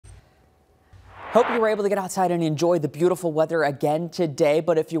Hope you were able to get outside and enjoy the beautiful weather again today.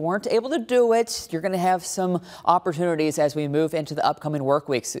 But if you weren't able to do it, you're going to have some opportunities as we move into the upcoming work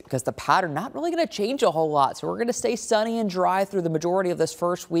weeks because the pattern not really going to change a whole lot. So we're going to stay sunny and dry through the majority of this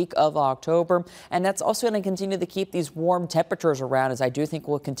first week of October. And that's also going to continue to keep these warm temperatures around, as I do think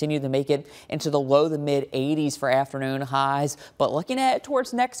we'll continue to make it into the low to mid 80s for afternoon highs. But looking at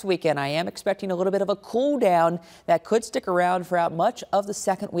towards next weekend, I am expecting a little bit of a cool down that could stick around throughout much of the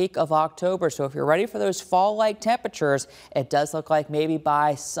second week of October. So if you're ready for those fall-like temperatures, it does look like maybe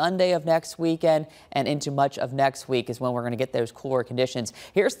by Sunday of next weekend and into much of next week is when we're going to get those cooler conditions.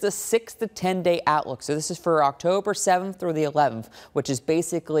 Here's the 6 to 10 day outlook. So this is for October 7th through the 11th, which is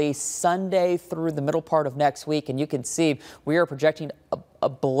basically Sunday through the middle part of next week. And you can see we are projecting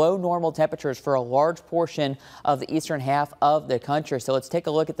below normal temperatures for a large portion of the eastern half of the country. So let's take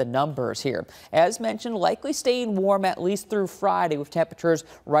a look at the numbers here. As mentioned, likely staying warm at least through Friday with temperatures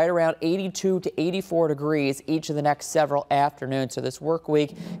right around 82 to 84 degrees each of the next several afternoons. So this work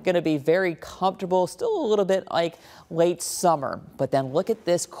week going to be very comfortable, still a little bit like late summer. But then look at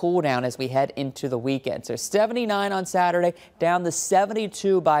this cool down as we head into the weekend. So 79 on Saturday, down to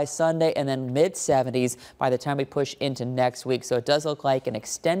 72 by Sunday, and then mid 70s by the time we push into next week. So it does look like an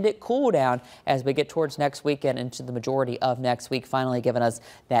extended cool down as we get towards next weekend into the majority of next week, finally giving us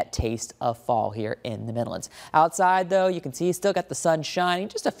that taste of fall here in the Midlands. Outside, though, you can see still got the sun shining,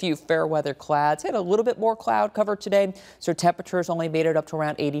 just a few fair weather clouds. Had a little bit more cloud cover today, so temperatures only made it up to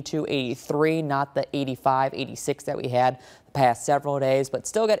around 82, 83, not the 85, 86 that we had the past several days, but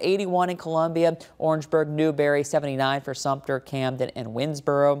still got 81 in Columbia, Orangeburg, Newberry, 79 for Sumter, Camden, and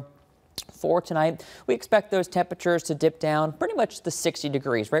Winnsboro. For tonight, we expect those temperatures to dip down pretty much to 60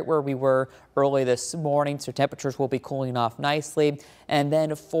 degrees, right where we were early this morning. So temperatures will be cooling off nicely. And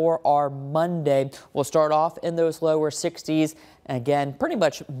then for our Monday, we'll start off in those lower 60s. And again, pretty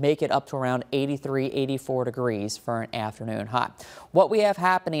much make it up to around 83, 84 degrees for an afternoon high. What we have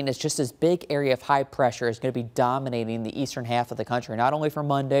happening is just this big area of high pressure is going to be dominating the eastern half of the country, not only for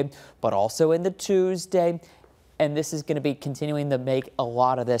Monday, but also into Tuesday. And this is going to be continuing to make a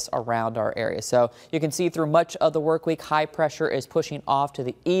lot of this around our area. So you can see through much of the work week, high pressure is pushing off to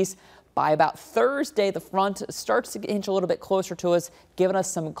the east. By about Thursday, the front starts to inch a little bit closer to us, giving us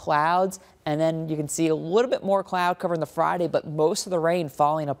some clouds. And then you can see a little bit more cloud covering the Friday, but most of the rain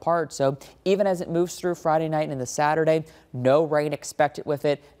falling apart. So even as it moves through Friday night and into Saturday, no rain expected with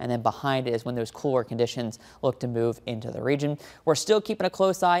it. And then behind it is when those cooler conditions look to move into the region. We're still keeping a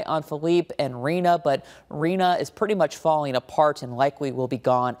close eye on Philippe and Rena, but Rena is pretty much falling apart and likely will be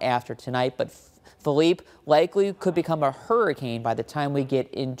gone after tonight. But Philippe likely could become a hurricane by the time we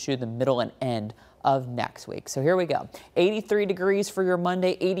get into the middle and end of next week. So here we go. 83 degrees for your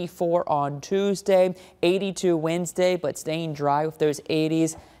Monday, 84 on Tuesday, 82 Wednesday, but staying dry with those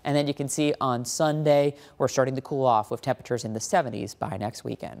 80s. And then you can see on Sunday, we're starting to cool off with temperatures in the 70s by next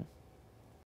weekend.